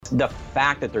the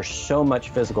fact that there's so much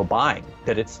physical buying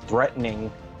that it's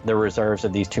threatening the reserves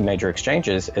of these two major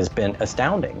exchanges has been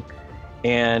astounding.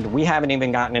 And we haven't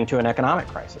even gotten into an economic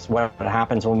crisis. What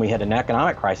happens when we hit an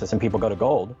economic crisis and people go to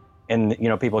gold and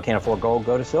people can't afford gold,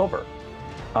 go to silver?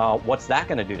 What's that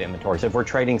going to do to inventories if we're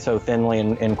trading so thinly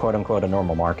in quote unquote a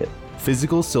normal market?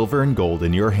 Physical silver and gold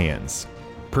in your hands.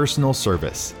 Personal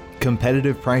service,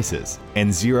 competitive prices,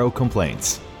 and zero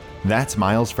complaints. That's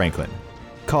Miles Franklin.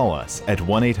 Call us at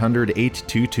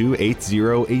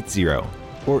 1-800-822-8080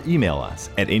 or email us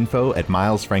at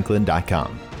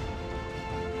info@milesfranklin.com.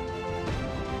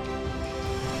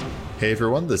 Hey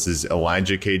everyone, this is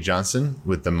Elijah K. Johnson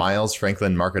with the Miles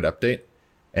Franklin Market Update.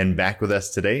 And back with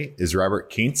us today is Robert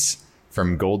Kientz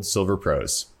from Gold Silver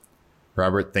Pros.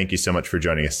 Robert, thank you so much for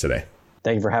joining us today.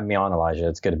 Thank you for having me on, Elijah.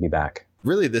 It's good to be back.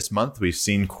 Really, this month we've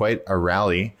seen quite a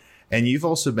rally. And you've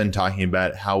also been talking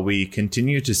about how we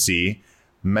continue to see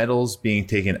metals being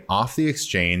taken off the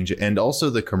exchange and also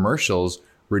the commercials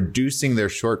reducing their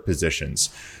short positions.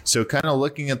 So kind of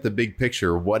looking at the big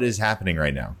picture, what is happening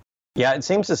right now? Yeah, it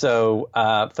seems as though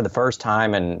for the first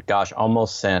time in,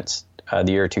 almost since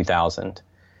the year 2000,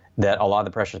 that a lot of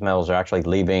the precious metals are actually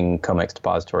leaving COMEX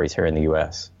depositories here in the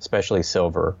U.S., especially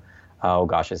silver.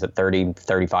 Is it 30,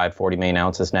 35, 40 million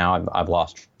ounces now? I've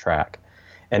lost track.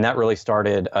 And that really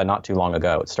started not too long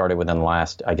ago. It started within the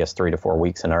last, 3 to 4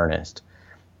 weeks in earnest.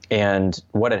 And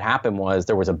what had happened was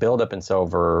there was a buildup in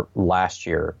silver last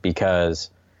year because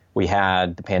we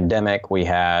had the pandemic, we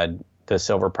had the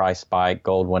silver price spike,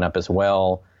 gold went up as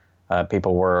well.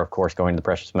 People were, of course, going to the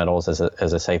precious metals as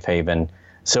a safe haven.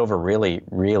 Silver really,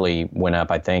 really went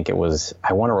up. I think it was,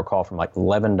 I want to recall, from like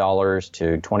 $11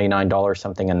 to $29,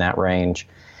 something in that range.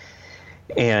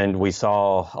 And we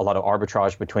saw a lot of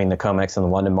arbitrage between the COMEX and the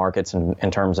London markets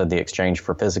in terms of the exchange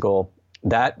for physical.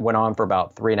 That went on for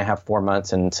about 3.5, 4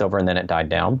 months in silver, and then it died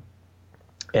down.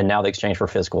 And now the exchange for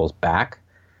physical is back.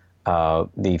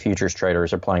 The futures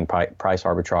traders are playing price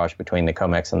arbitrage between the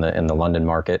COMEX and the London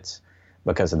markets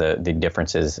because of the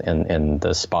differences in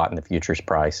the spot and the futures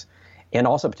price, and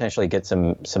also potentially get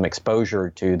some exposure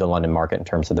to the London market in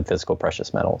terms of the physical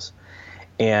precious metals.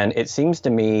 And it seems to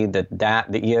me that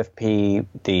the EFP,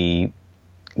 the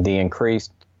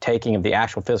increased taking of the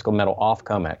actual physical metal off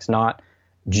COMEX, not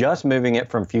just moving it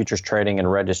from futures trading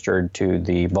and registered to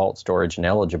the vault storage and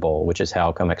eligible, which is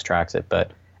how COMEX tracks it,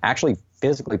 but actually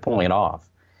physically pulling it off.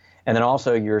 And then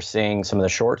also you're seeing some of the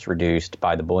shorts reduced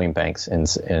by the bullion banks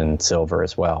in silver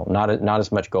as well. Not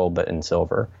as much gold, but in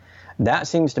silver. That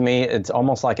seems to me, it's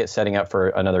almost like it's setting up for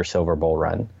another silver bull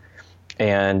run.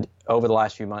 And over the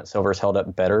last few months, silver's held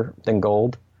up better than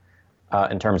gold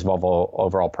in terms of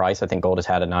overall price. I think gold has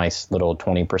had a nice little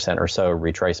 20% or so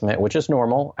retracement, which is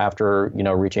normal after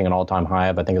reaching an all-time high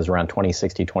of, I think it was around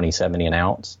 2060, 2070 an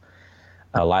ounce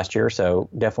last year. So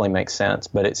definitely makes sense.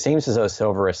 But it seems as though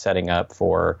silver is setting up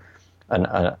for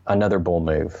another bull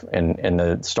move, and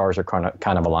the stars are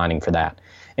kind of aligning for that.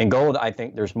 In gold, I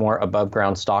think there's more above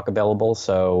ground stock available.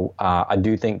 So I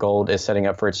do think gold is setting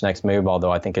up for its next move,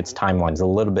 although I think its timeline is a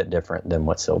little bit different than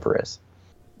what silver is.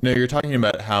 Now, you're talking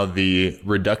about how the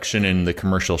reduction in the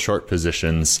commercial short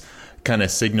positions kind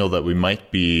of signal that we might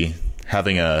be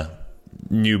having a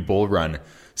new bull run.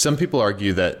 Some people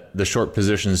argue that the short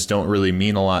positions don't really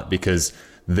mean a lot because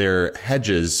they're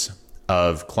hedges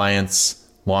of clients'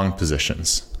 long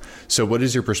positions. So what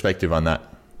is your perspective on that?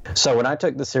 So when I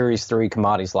took the Series 3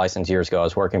 commodities license years ago, I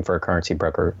was working for a currency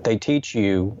broker. They teach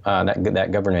you that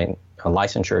governing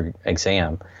licensure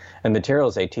exam and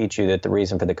materials. They teach you that the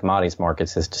reason for the commodities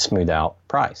markets is to smooth out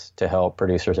price, to help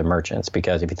producers and merchants.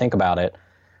 Because if you think about it,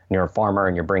 you're a farmer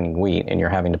and you're bringing wheat and you're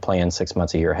having to plan 6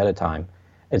 months, a year ahead of time.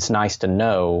 It's nice to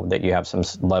know that you have some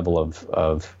level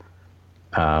of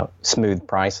smooth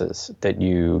prices that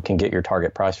you can get your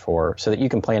target price for, so that you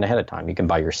can plan ahead of time. You can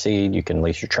buy your seed, you can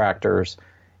lease your tractors,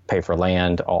 pay for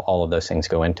land, all of those things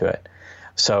go into it.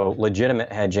 So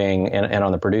legitimate hedging, and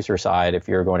on the producer side, if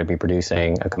you're going to be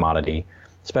producing a commodity,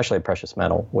 especially a precious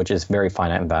metal, which is very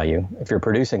finite in value, if you're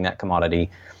producing that commodity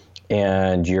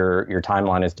and your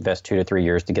timeline is to invest 2 to 3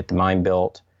 years to get the mine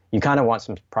built, you kind of want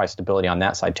some price stability on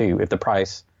that side too. If the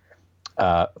price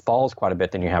falls quite a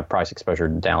bit, then you have price exposure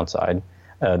to downside.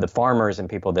 The farmers and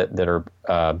people that are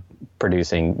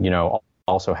producing,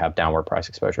 also have downward price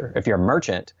exposure. If you're a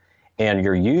merchant and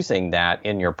you're using that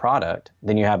in your product,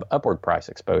 then you have upward price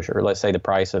exposure. Let's say the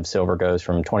price of silver goes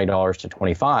from $20 to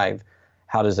 $25.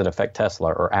 How does it affect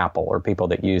Tesla or Apple or people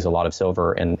that use a lot of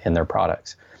silver in their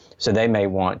products? So they may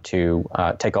want to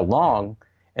take a long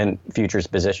and futures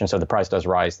position. So the price does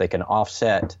rise, they can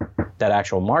offset that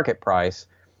actual market price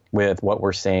with what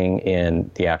we're seeing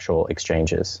in the actual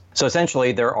exchanges. So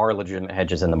essentially, there are legitimate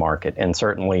hedges in the market, and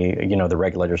certainly, the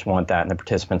regulators want that and the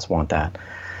participants want that.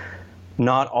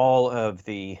 Not all of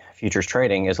the futures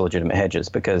trading is legitimate hedges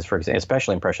because, for example,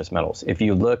 especially in precious metals, if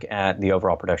you look at the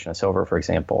overall production of silver, for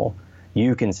example,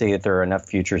 you can see that there are enough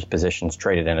futures positions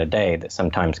traded in a day that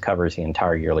sometimes covers the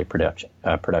entire yearly production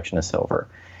of silver.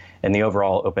 And the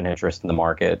overall open interest in the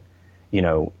market,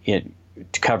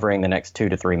 covering the next 2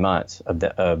 to 3 months of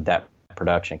that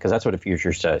production, because that's what a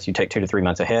futures does. You take 2 to 3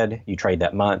 months ahead, you trade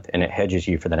that month, and it hedges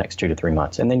you for the next 2 to 3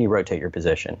 months, and then you rotate your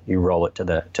position. You roll it to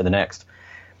the next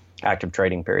active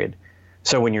trading period.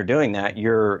 So when you're doing that,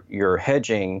 you're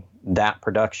hedging that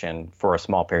production for a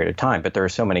small period of time, but there are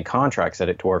so many contracts that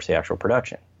it dwarfs the actual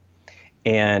production.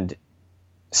 And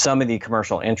some of the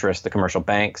commercial interests, the commercial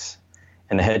banks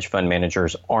and the hedge fund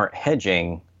managers aren't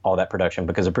hedging all that production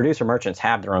because the producer merchants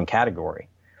have their own category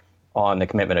on the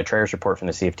commitment of traders report from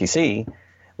the CFTC,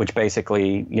 which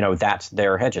basically, that's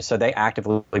their hedges. So they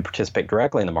actively participate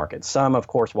directly in the market. Some, of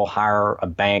course, will hire a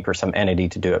bank or some entity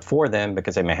to do it for them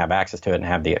because they may have access to it and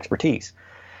have the expertise.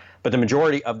 But the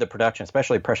majority of the production,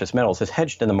 especially precious metals, is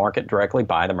hedged in the market directly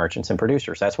by the merchants and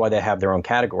producers. That's why they have their own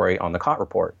category on the COT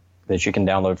report that you can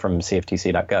download from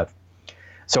cftc.gov.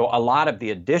 So a lot of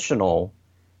the additional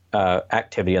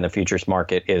activity in the futures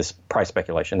market is price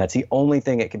speculation. That's the only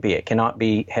thing it could be. It cannot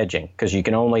be hedging because you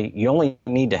only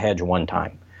need to hedge one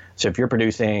time. So if you're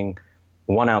producing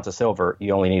 1 ounce of silver,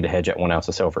 you only need to hedge at 1 ounce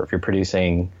of silver. If you're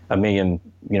producing 1 million,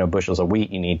 bushels of wheat,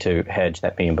 you need to hedge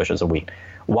that 1 million bushels of wheat.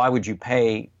 Why would you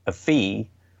pay a fee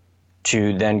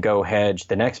to then go hedge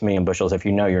the next 1 million bushels if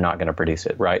you know you're not going to produce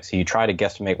it, right? So you try to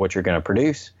guesstimate what you're going to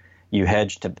produce. You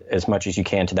hedge to as much as you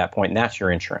can to that point, and that's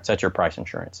your insurance. That's your price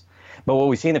insurance. But what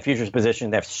we see in the futures position,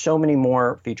 they have so many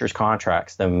more futures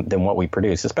contracts than what we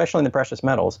produce, especially in the precious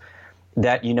metals,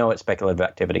 that it's speculative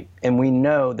activity. And we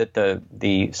know that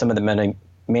some of the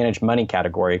managed money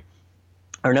category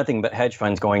are nothing but hedge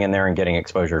funds going in there and getting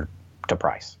exposure to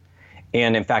price.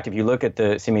 And in fact, if you look at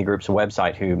the CME Group's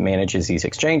website, who manages these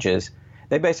exchanges,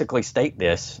 they basically state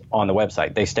this on the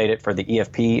website. They state it for the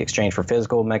EFP, Exchange for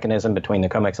Physical mechanism between the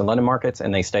COMEX and London markets,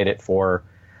 and they state it for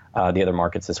the other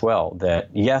markets as well, that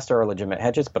yes, there are legitimate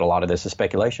hedges, but a lot of this is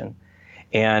speculation.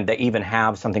 And they even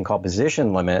have something called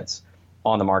position limits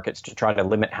on the markets to try to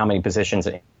limit how many positions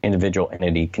an individual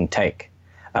entity can take.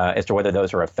 As to whether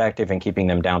those are effective in keeping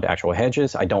them down to actual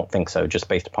hedges, I don't think so, just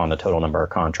based upon the total number of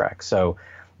contracts. So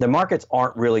the markets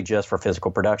aren't really just for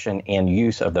physical production and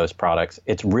use of those products.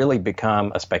 It's really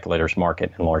become a speculator's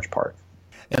market in large part.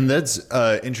 And that's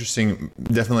interesting,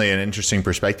 definitely an interesting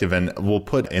perspective. And we'll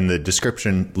put in the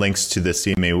description links to the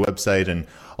CME website and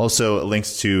also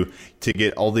links to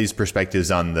get all these perspectives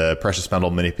on the precious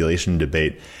metal manipulation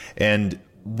debate. And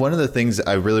one of the things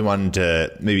I really wanted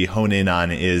to maybe hone in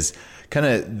on is kind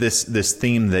of this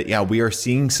theme that, we are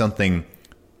seeing something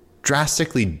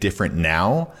drastically different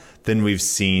now than we've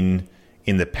seen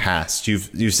in the past.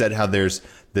 You've said how there's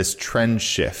this trend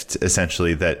shift,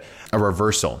 essentially, that a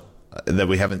reversal that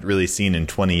we haven't really seen in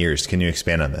 20 years. Can you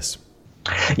expand on this?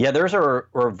 Yeah, there's a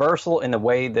reversal in the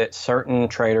way that certain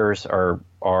traders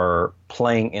are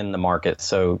playing in the market.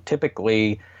 So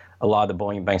typically, a lot of the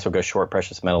bullion banks will go short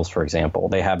precious metals, for example.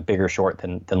 They have bigger short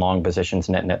than long positions,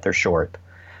 net they're short.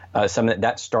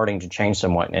 That's starting to change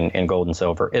somewhat in gold and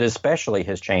silver. It especially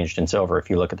has changed in silver if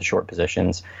you look at the short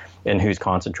positions and who's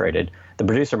concentrated. The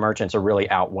producer merchants are really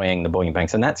outweighing the bullion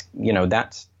banks, and that's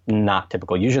not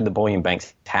typical. Usually the bullion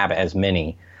banks have as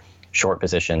many short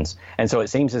positions. And so it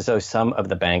seems as though some of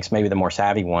the banks, maybe the more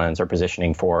savvy ones, are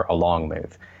positioning for a long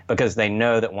move because they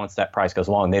know that once that price goes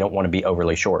long, they don't want to be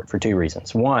overly short for two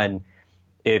reasons. One,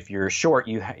 if you're short,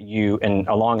 you and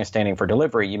a long is standing for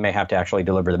delivery, you may have to actually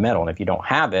deliver the metal. And if you don't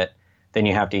have it, then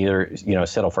you have to either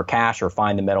settle for cash or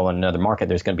find the metal in another market.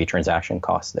 There's going to be transaction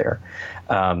costs there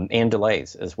and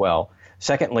delays as well.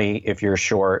 Secondly, if you're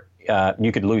short,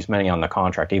 you could lose money on the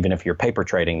contract. Even if you're paper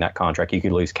trading that contract, you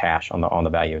could lose cash on the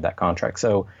value of that contract.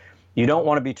 So you don't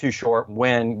want to be too short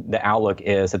when the outlook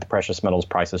is that the precious metals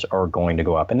prices are going to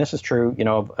go up. And this is true,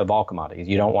 of all commodities.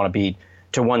 You don't want to be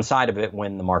to one side of it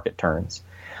when the market turns.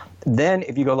 Then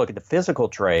if you go look at the physical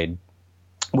trade,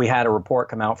 we had a report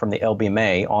come out from the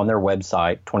LBMA on their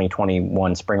website,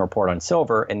 2021 spring report on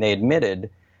silver, and they admitted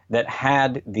that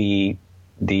had the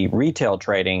retail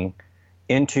trading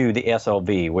into the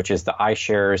SLV, which is the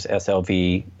iShares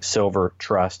SLV Silver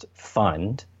Trust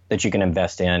Fund that you can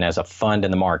invest in as a fund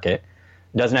in the market.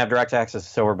 It doesn't have direct access to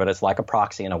silver, but it's like a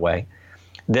proxy in a way.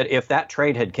 That if that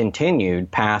trade had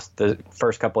continued past the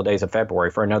first couple of days of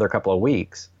February for another couple of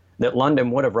weeks, that London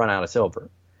would have run out of silver.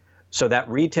 So that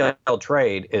retail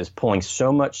trade is pulling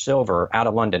so much silver out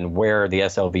of London where the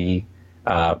SLV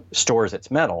stores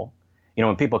its metal.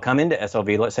 When people come into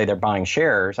SLV, let's say they're buying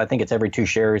shares, I think it's every 2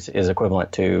 shares is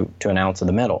equivalent to an ounce of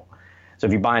the metal. So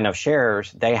if you buy enough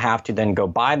shares, they have to then go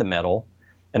buy the metal,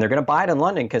 and they're going to buy it in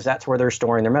London because that's where they're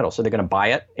storing their metal. So they're going to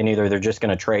buy it, and either they're just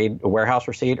going to trade a warehouse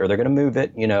receipt or they're going to move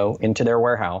it, into their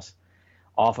warehouse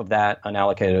off of that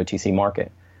unallocated OTC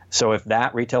market. So if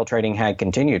that retail trading had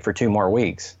continued for 2 more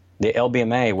weeks, the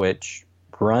LBMA, which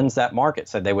runs that market,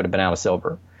 said they would have been out of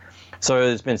silver. So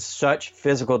there's been such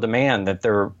physical demand that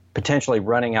they're potentially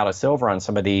running out of silver on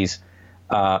some of these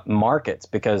markets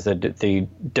because the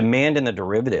demand in the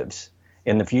derivatives,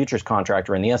 in the futures contract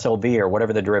or in the SLV or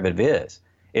whatever the derivative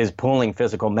is pulling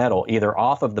physical metal either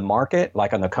off of the market,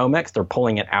 like on the COMEX, they're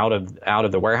pulling it out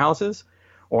of the warehouses,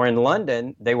 or in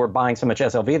London, they were buying so much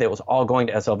SLV that it was all going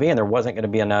to SLV and there wasn't going to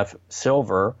be enough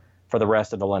silver for the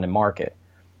rest of the London market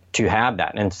to have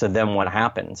that. And so then what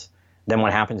happens? Then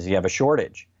what happens is you have a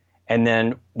shortage. And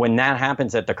then when that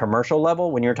happens at the commercial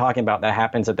level, when you're talking about that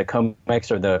happens at the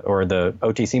COMEX or the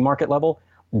OTC market level,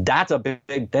 that's a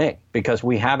big thing because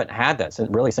we haven't had that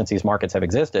since these markets have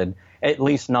existed, at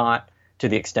least not to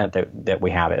the extent that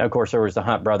we have it. Of course, there was the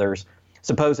Hunt brothers'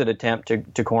 supposed attempt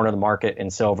to corner the market in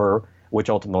silver, which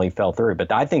ultimately fell through.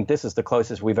 But I think this is the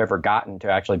closest we've ever gotten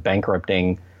to actually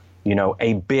bankrupting,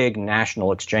 a big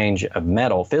national exchange of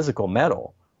metal, physical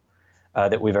metal,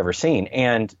 that we've ever seen.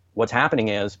 And what's happening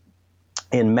is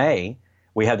in May,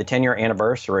 we had the 10-year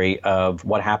anniversary of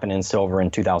what happened in silver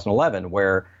in 2011,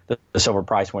 where the silver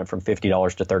price went from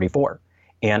 $50 to $34.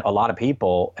 And a lot of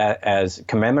people, as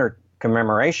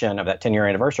commemoration of that 10-year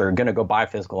anniversary, are going to go buy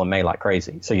physical in May like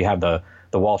crazy. So you have the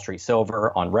Wall Street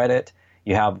Silver on Reddit.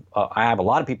 You have I have a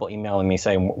lot of people emailing me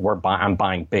saying I'm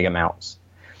buying big amounts.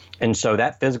 And so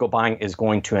that physical buying is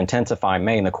going to intensify in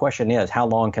May. And the question is, how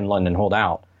long can London hold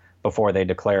out before they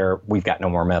declare we've got no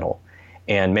more metal?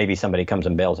 And maybe somebody comes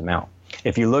and bails them out.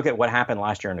 If you look at what happened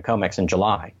last year in the COMEX in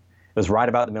July, it was right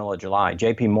about the middle of July.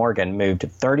 JP Morgan moved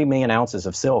 30 million ounces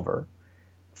of silver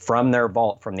from their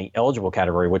vault, from the eligible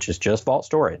category, which is just vault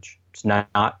storage. It's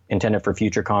not intended for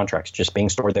future contracts, just being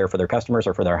stored there for their customers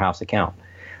or for their house account.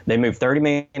 They moved 30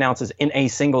 million ounces in a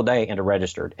single day into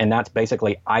registered. And that's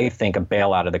basically, I think, a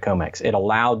bailout of the COMEX. It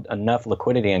allowed enough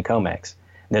liquidity in COMEX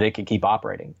that it could keep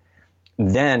operating.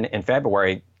 Then in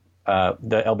February,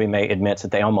 the LBMA admits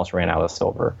that they almost ran out of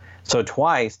silver. So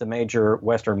twice the major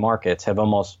Western markets have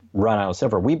almost run out of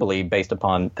silver, we believe, based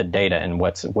upon the data and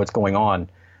what's going on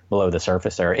below the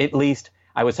surface there. At least,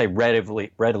 I would say, readily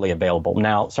available.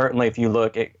 Now, certainly if you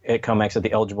look at COMEX at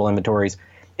the eligible inventories,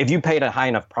 if you paid a high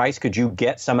enough price, could you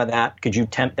get some of that? Could you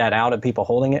tempt that out of people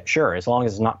holding it? Sure, as long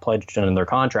as it's not pledged in their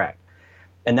contract.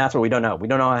 And that's what we don't know. We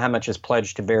don't know how much is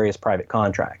pledged to various private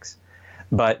contracts.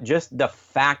 But just the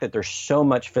fact that there's so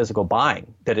much physical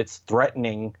buying that it's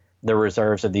threatening the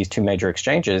reserves of these 2 major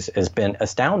exchanges has been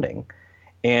astounding.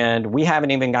 And we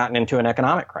haven't even gotten into an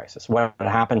economic crisis. What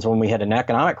happens when we hit an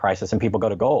economic crisis and people go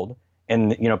to gold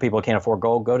and people can't afford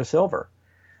gold, go to silver?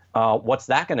 What's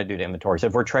that going to do to inventories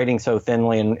if we're trading so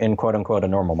thinly in quote unquote a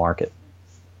normal market?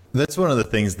 That's one of the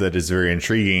things that is very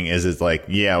intriguing is it's like,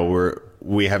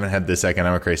 we haven't had this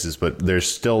economic crisis, but there's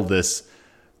still this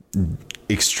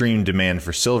extreme demand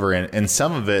for silver. And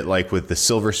some of it, like with the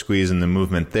silver squeeze and the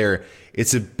movement there,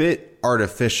 it's a bit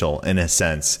artificial in a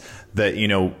sense that,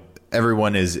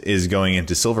 everyone is going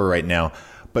into silver right now.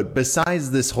 But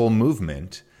besides this whole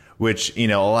movement, which,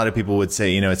 a lot of people would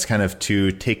say, it's kind of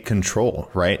to take control,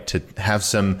 right? To have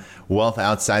some wealth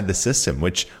outside the system,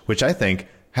 which I think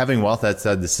having wealth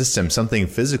outside the system, something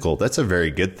physical, that's a very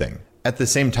good thing. At the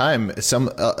same time, some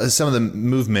of the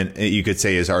movement you could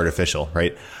say is artificial,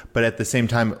 right? But at the same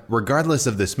time, regardless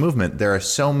of this movement, there are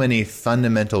so many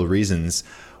fundamental reasons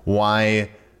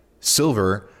why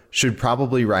silver should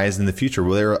probably rise in the future.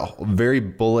 Well, there are very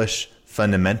bullish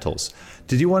fundamentals.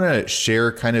 Did you want to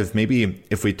share kind of maybe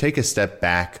if we take a step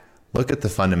back, look at the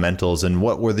fundamentals and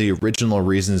what were the original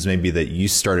reasons maybe that you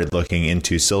started looking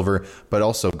into silver, but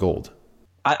also gold?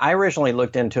 I originally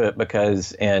looked into it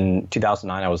because in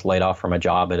 2009, I was laid off from a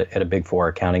job at a Big Four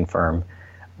accounting firm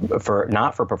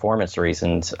not for performance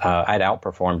reasons. I'd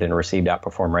outperformed and received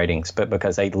outperform ratings, but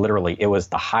because it was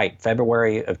the height.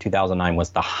 February of 2009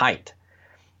 was the height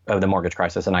of the mortgage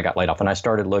crisis, and I got laid off. And I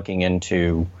started looking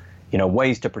into,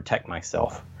 ways to protect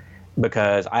myself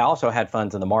because I also had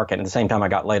funds in the market. At the same time I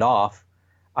got laid off,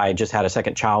 I just had a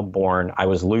second child born. I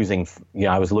was losing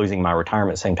my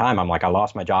retirement at the same time. I'm like, I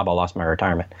lost my job, I lost my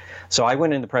retirement. So I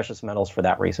went into precious metals for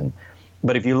that reason.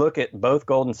 But if you look at both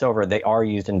gold and silver, they are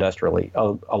used industrially.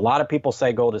 A lot of people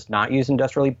say gold is not used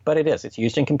industrially, but it is. It's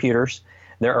used in computers.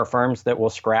 There are firms that will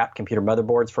scrap computer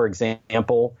motherboards, for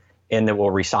example, and that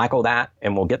will recycle that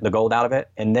and will get the gold out of it.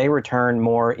 And they return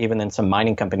more even than some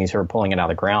mining companies who are pulling it out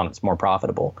of the ground. It's more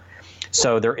profitable.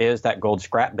 So there is that gold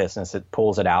scrap business that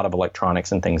pulls it out of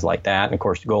electronics and things like that. And of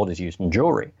course, gold is used in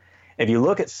jewelry. If you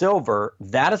look at silver,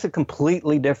 that is a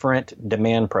completely different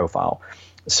demand profile.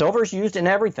 Silver is used in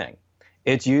everything.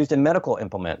 It's used in medical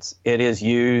implements. It is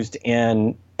used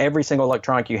in every single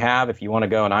electronic you have. If you want to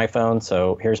go an iPhone,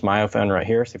 so here's my iPhone right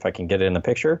here. See if I can get it in the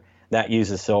picture. That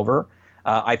uses silver.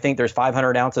 I think there's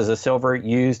 500 ounces of silver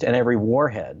used in every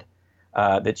warhead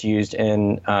that's used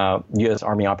in U.S.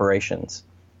 Army operations.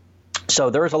 So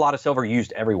there's a lot of silver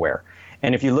used everywhere.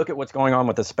 And if you look at what's going on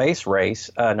with the space race,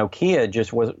 Nokia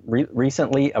just was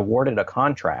recently awarded a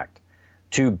contract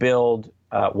to build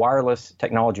wireless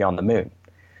technology on the moon.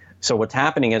 So what's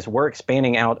happening is we're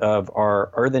expanding out of our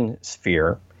earthen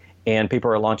sphere, and people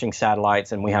are launching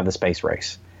satellites, and we have the space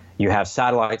race. You have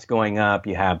satellites going up.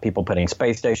 You have people putting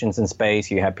space stations in space.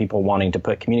 You have people wanting to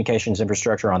put communications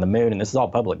infrastructure on the moon. And this is all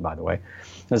public, by the way.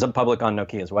 This is public on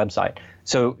Nokia's website.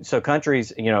 So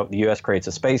countries, the U.S. creates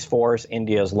a space force.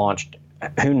 India has launched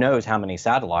who knows how many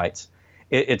satellites.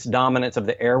 It's dominance of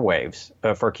the airwaves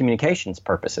for communications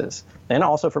purposes and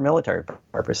also for military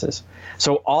purposes.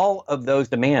 So all of those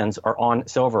demands are on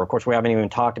silver. Of course, we haven't even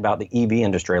talked about the EV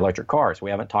industry, electric cars. We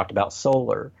haven't talked about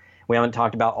solar. We haven't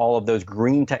talked about all of those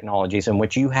green technologies in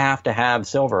which you have to have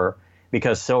silver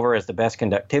because silver is the best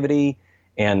conductivity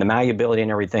and the malleability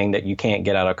and everything that you can't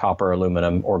get out of copper,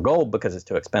 aluminum, or gold because it's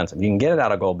too expensive. You can get it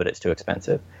out of gold, but it's too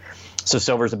expensive. So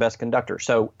silver is the best conductor.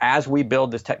 So as we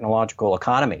build this technological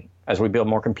economy, as we build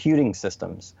more computing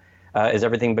systems, as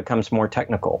everything becomes more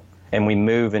technical and we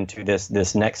move into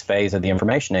this next phase of the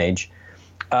information age,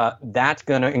 that's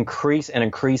going to increase and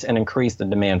increase and increase the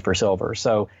demand for silver.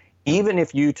 So even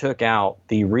if you took out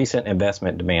the recent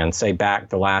investment demand, say back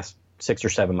the last 6 or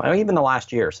 7 months, or even the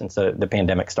last year since the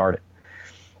pandemic started,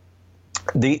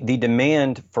 the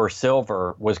demand for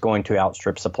silver was going to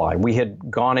outstrip supply. We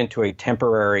had gone into a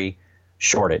temporary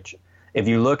shortage. If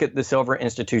you look at the Silver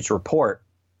Institute's report,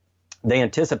 they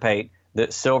anticipate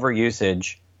that silver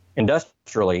usage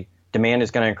industrially, demand is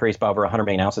going to increase by over 100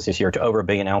 million ounces this year to over 1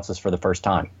 billion ounces for the first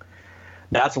time.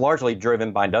 That's largely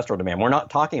driven by industrial demand. We're not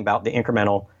talking about the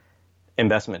incremental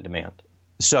investment demand.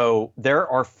 So there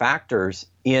are factors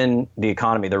in the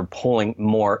economy that are pulling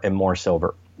more and more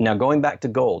silver. Now, going back to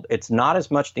gold, it's not as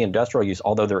much the industrial use,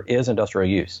 although there is industrial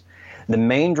use. The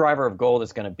main driver of gold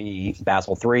is going to be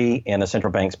Basel III and the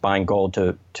central banks buying gold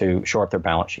to shore up their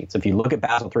balance sheets. If you look at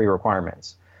Basel III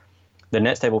requirements, the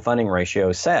net stable funding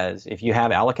ratio says if you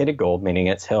have allocated gold, meaning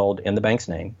it's held in the bank's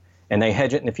name, and they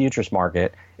hedge it in the futures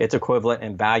market, it's equivalent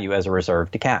in value as a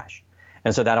reserve to cash.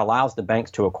 And so that allows the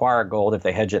banks to acquire gold if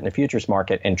they hedge it in the futures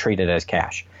market and treat it as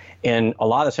cash. And a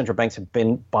lot of the central banks have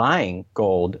been buying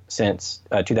gold since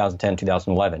 2010,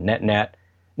 2011,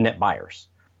 net buyers.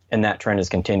 And that trend is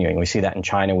continuing. We see that in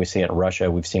China, we see it in Russia,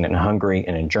 we've seen it in Hungary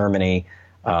and in Germany,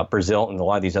 Brazil, and a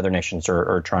lot of these other nations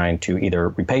are trying to either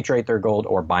repatriate their gold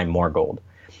or buy more gold.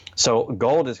 So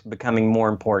gold is becoming more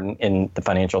important in the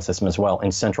financial system as well,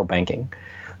 in central banking.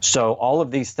 So all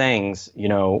of these things,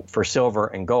 for silver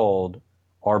and gold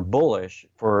are bullish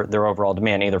for their overall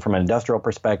demand, either from an industrial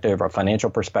perspective or a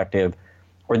financial perspective,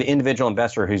 or the individual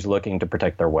investor who's looking to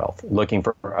protect their wealth, looking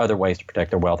for other ways to protect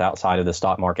their wealth outside of the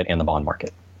stock market and the bond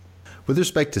market. With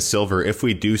respect to silver, if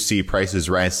we do see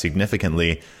prices rise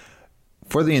significantly,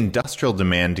 for the industrial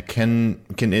demand, can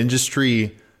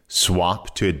industry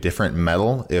swap to a different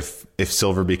metal if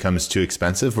silver becomes too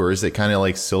expensive, or is it kind of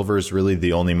like silver is really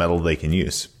the only metal they can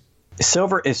use?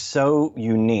 Silver is so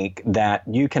unique that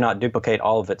you cannot duplicate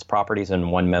all of its properties in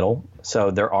one metal. So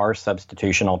there are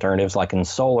substitution alternatives. Like in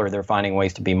solar, they're finding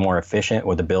ways to be more efficient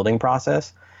with the building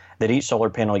process, that each solar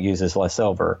panel uses less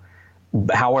silver.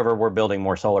 However, we're building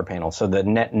more solar panels. So the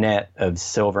net of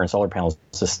silver and solar panels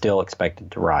is still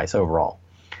expected to rise overall,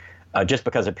 just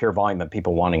because of pure volume of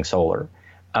people wanting solar.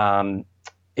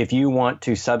 If you want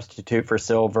to substitute for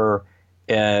silver,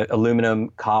 aluminum,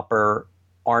 copper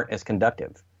aren't as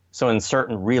conductive. So in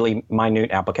certain really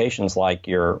minute applications like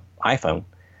your iPhone,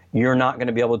 you're not going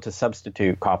to be able to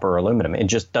substitute copper or aluminum. It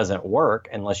just doesn't work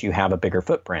unless you have a bigger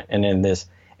footprint. And in this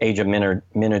age of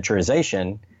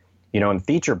miniaturization, in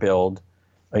feature build,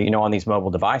 on these mobile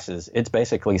devices, it's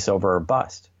basically silver or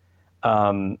bust.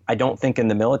 I don't think in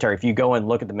the military, if you go and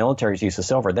look at the military's use of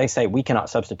silver, they say we cannot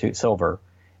substitute silver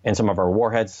in some of our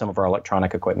warheads, some of our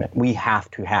electronic equipment. We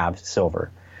have to have silver.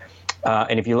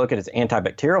 And if you look at its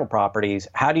antibacterial properties,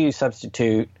 how do you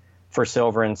substitute for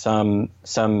silver in some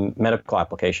medical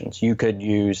applications? You could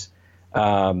use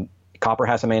copper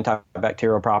has some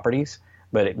antibacterial properties.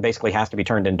 but it basically has to be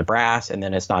turned into brass, and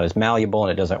then it's not as malleable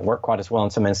and it doesn't work quite as well in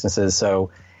some instances.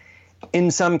 So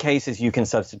in some cases, you can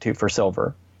substitute for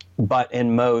silver, but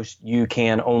in most, you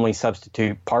can only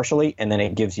substitute partially, and then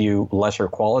it gives you lesser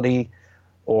quality,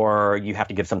 or you have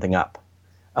to give something up.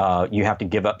 You have to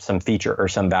give up some feature or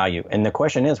some value. And the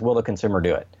question is, will the consumer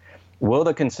do it? Will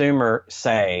the consumer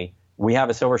say, we have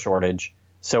a silver shortage,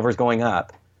 silver's going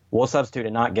up, we'll substitute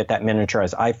and not get that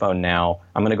miniaturized iPhone now.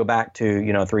 I'm going to go back to,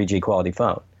 3G quality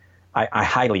phone. I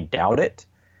highly doubt it.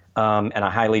 And I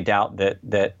highly doubt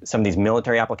that some of these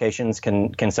military applications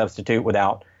can substitute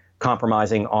without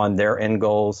compromising on their end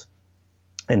goals.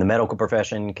 And the medical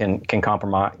profession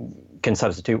can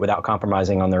substitute without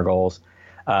compromising on their goals.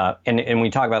 And when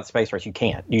you talk about the space race, you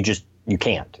can't. You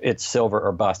can't. It's silver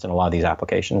or bust in a lot of these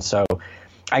applications. So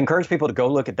I encourage people to go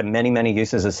look at the many, many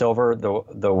uses of silver.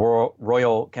 The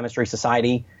Royal Chemistry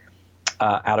Society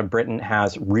out of Britain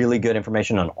has really good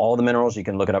information on all the minerals. You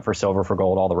can look it up for silver, for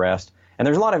gold, all the rest. And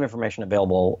there's a lot of information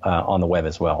available on the web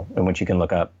as well, in which you can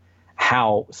look up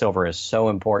how silver is so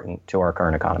important to our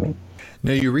current economy.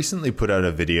 Now, you recently put out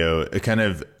a video kind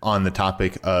of on the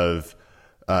topic of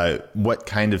what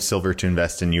kind of silver to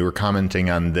invest in. You were commenting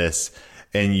on this,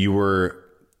 and you were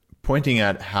pointing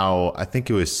at how, I think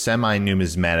it was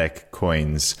semi-numismatic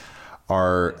coins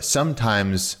are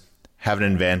sometimes have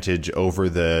an advantage over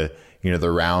the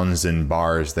rounds and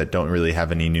bars that don't really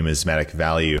have any numismatic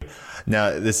value.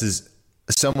 Now, this is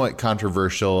somewhat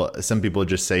controversial. Some people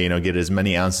just say, get as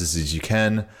many ounces as you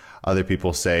can. Other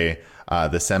people say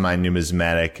the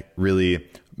semi-numismatic really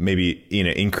maybe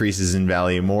increases in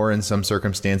value more in some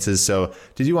circumstances. So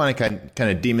did you want to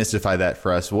kind of demystify that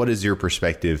for us? What is your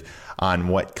perspective on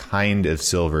what kind of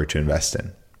silver to invest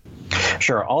in?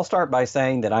 Sure. I'll start by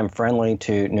saying that I'm friendly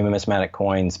to numismatic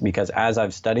coins because as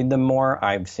I've studied them more,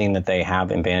 I've seen that they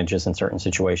have advantages in certain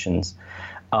situations.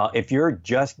 If you're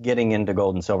just getting into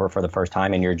gold and silver for the first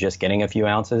time and you're just getting a few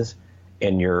ounces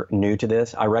and you're new to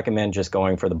this, I recommend just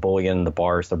going for the bullion, the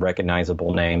bars, the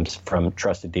recognizable names from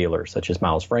trusted dealers such as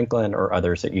Miles Franklin or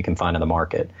others that you can find in the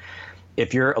market.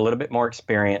 If you're a little bit more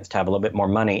experienced, have a little bit more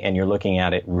money, and you're looking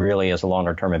at it really as a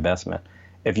longer term investment,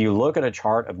 if you look at a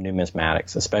chart of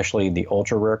numismatics, especially the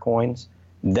ultra rare coins,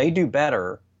 they do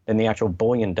better than the actual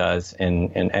bullion does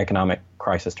in economic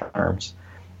crisis terms.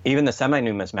 Even the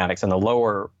semi-numismatics and the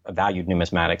lower valued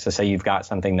numismatics, so say you've got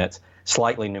something that's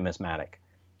slightly numismatic,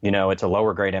 it's a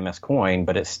lower grade MS coin,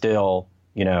 but it's still,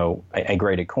 a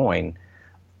graded coin.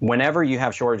 Whenever you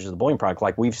have shortages of the bullion product,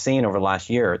 like we've seen over the last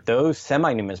year, those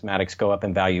semi-numismatics go up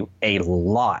in value a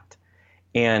lot.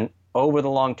 And over the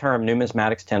long term,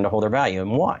 numismatics tend to hold their value.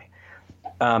 And why?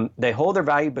 They hold their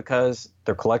value because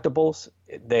they're collectibles.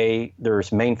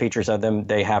 There's main features of them.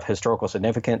 They have historical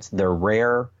significance. They're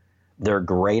rare. They're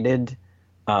graded.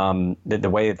 The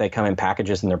way that they come in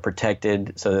packages, and they're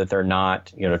protected so that they're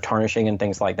not, tarnishing and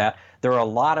things like that. There are a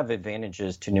lot of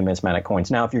advantages to numismatic coins.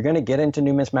 Now, if you're going to get into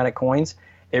numismatic coins,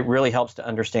 it really helps to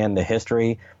understand the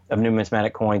history of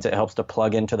numismatic coins. It helps to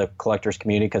plug into the collector's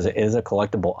community because it is a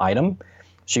collectible item.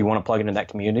 So you want to plug into that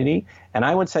community. And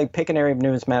I would say pick an area of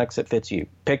numismatics that fits you.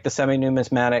 Pick the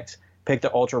semi-numismatics, pick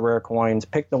the ultra rare coins,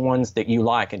 pick the ones that you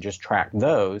like and just track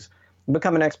those.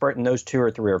 Become an expert in those 2 or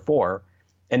 3 or 4.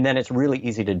 And then it's really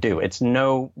easy to do. It's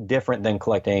no different than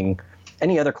collecting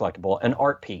any other collectible, an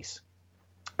art piece.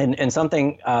 And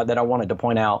something that I wanted to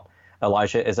point out,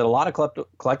 Elijah, is that a lot of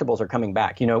collectibles are coming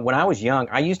back. When I was young,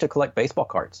 I used to collect baseball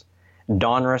cards,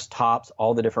 Donruss, Topps,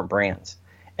 all the different brands.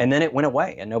 And then it went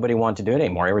away and nobody wanted to do it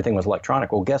anymore. Everything was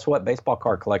electronic. Well, guess what? Baseball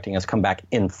card collecting has come back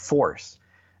in force.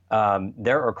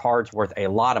 There are cards worth a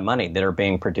lot of money that are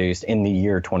being produced in the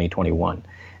year 2021.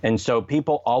 And so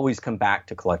people always come back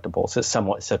to collectibles. It's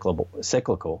somewhat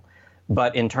cyclical.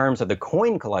 But in terms of the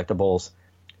coin collectibles,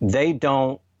 they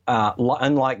don't,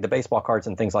 unlike the baseball cards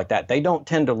and things like that, they don't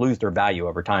tend to lose their value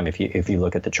over time if you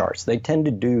look at the charts. They tend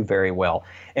to do very well.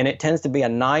 And it tends to be a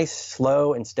nice,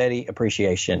 slow, and steady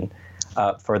appreciation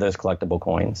for those collectible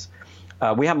coins.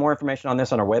 We have more information on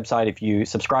this on our website. If you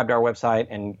subscribe to our website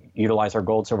and utilize our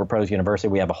Gold Silver Pros University,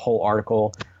 we have a whole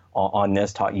article on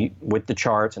this with the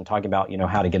charts and talking about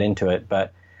how to get into it.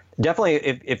 But definitely,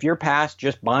 if you're past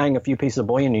just buying a few pieces of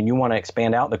bullion and you want to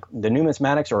expand out, the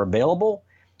numismatics are available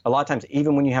a lot of times,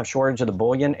 even when you have shortage of the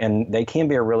bullion, and they can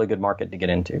be a really good market to get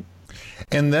into.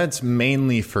 And that's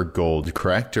mainly for gold,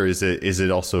 correct? Or is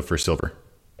it also for silver?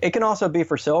 It can also be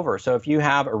for silver. So if you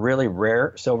have a really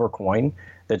rare silver coin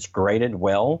that's graded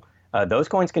well, those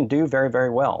coins can do very, very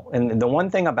well. And the one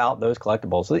thing about those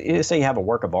collectibles is, say you have a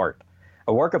work of art.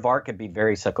 A work of art could be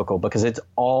very cyclical because it's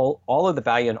all of the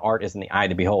value in art is in the eye of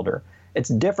the beholder. It's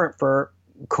different for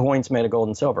coins made of gold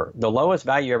and silver. The lowest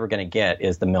value you're ever going to get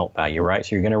is the melt value, right?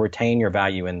 So you're going to retain your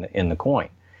value in the coin,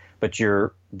 but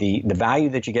the value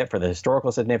that you get for the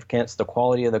historical significance, the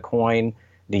quality of the coin,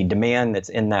 the demand that's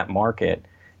in that market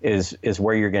is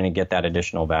where you're going to get that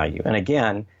additional value. And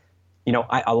again,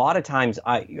 a lot of times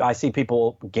I see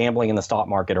people gambling in the stock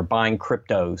market or buying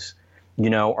cryptos,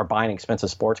 or buying an expensive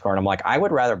sports car, and I'm like, I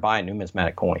would rather buy a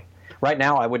numismatic coin. Right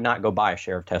now, I would not go buy a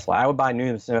share of Tesla. I would buy a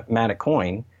numismatic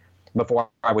coin before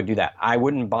I would do that. I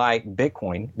wouldn't buy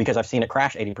Bitcoin because I've seen it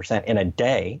crash 80% in a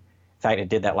day. In fact, it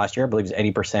did that last year. I believe it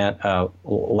was 80%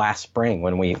 last spring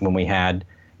when we had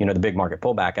the big market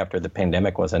pullback after the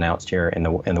pandemic was announced here in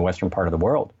the western part of the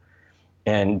world.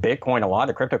 And Bitcoin, a lot of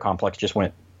the crypto complex just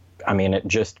went. It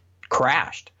just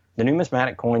crashed. The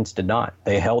numismatic coins did not.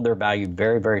 They held their value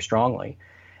very, very strongly.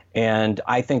 And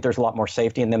I think there's a lot more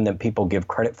safety in them than people give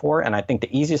credit for. And I think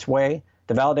the easiest way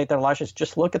to validate that, Elijah, is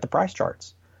just look at the price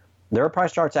charts. There are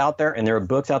price charts out there, and there are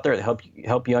books out there that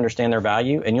help you understand their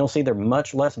value, and you'll see they're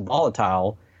much less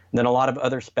volatile than a lot of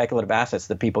other speculative assets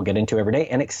that people get into every day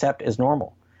and accept as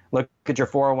normal. Look at your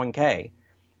 401k.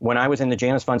 When I was in the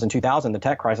Janus funds in 2000, the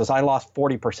tech crisis, I lost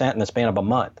 40% in the span of a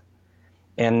month.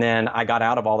 And then I got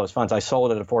out of all those funds. I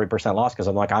sold it at a 40% loss because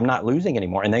I'm like, I'm not losing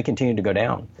anymore, and they continued to go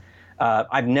down.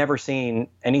 I've never seen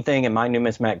anything in my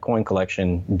numismatic coin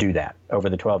collection do that over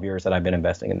the 12 years that I've been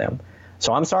investing in them.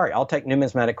 So I'm sorry, I'll take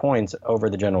numismatic coins over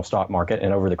the general stock market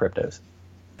and over the cryptos.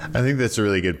 I think that's a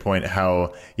really good point.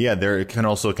 How, there can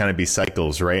also kind of be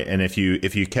cycles, right? And if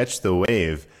you catch the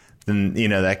wave, then,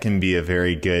 that can be a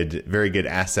very good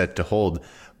asset to hold.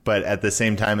 But at the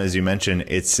same time, as you mentioned,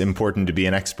 it's important to be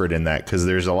an expert in that because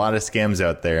there's a lot of scams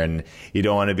out there and you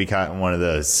don't want to be caught in one of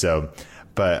those. So,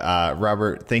 but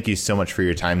Robert, thank you so much for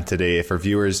your time today. If our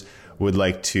viewers would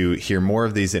like to hear more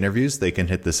of these interviews, they can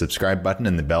hit the subscribe button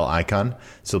and the bell icon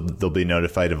so they'll be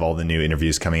notified of all the new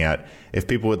interviews coming out. If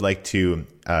people would like to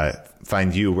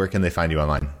find you, where can they find you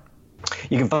online?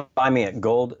 You can find me at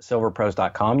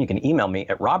goldsilverpros.com. You can email me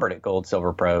at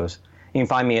robert@goldsilverpros. You can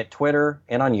find me at Twitter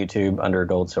and on YouTube under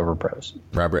Gold Silver Pros.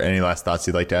 Robert, any last thoughts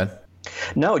you'd like to add?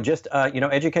 No, just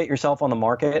educate yourself on the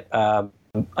market.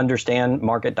 Understand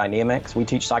market dynamics. We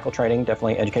teach cycle trading.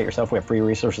 Definitely educate yourself. We have free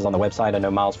resources on the website. I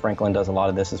know Miles Franklin does a lot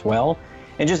of this as well.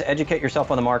 And just educate yourself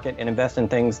on the market and invest in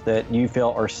things that you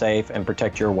feel are safe and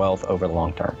protect your wealth over the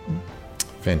long term.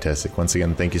 Fantastic. Once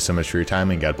again, thank you so much for your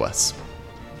time and God bless.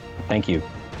 Thank you.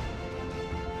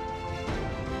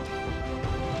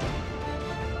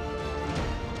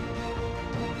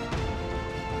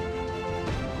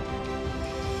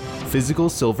 Physical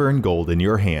silver and gold in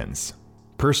your hands.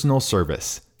 Personal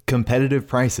service, competitive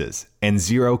prices, and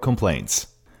zero complaints.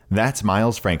 That's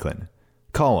Miles Franklin.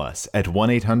 Call us at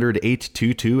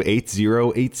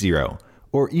 1-800-822-8080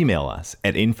 or email us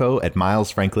at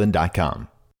info@milesfranklin.com.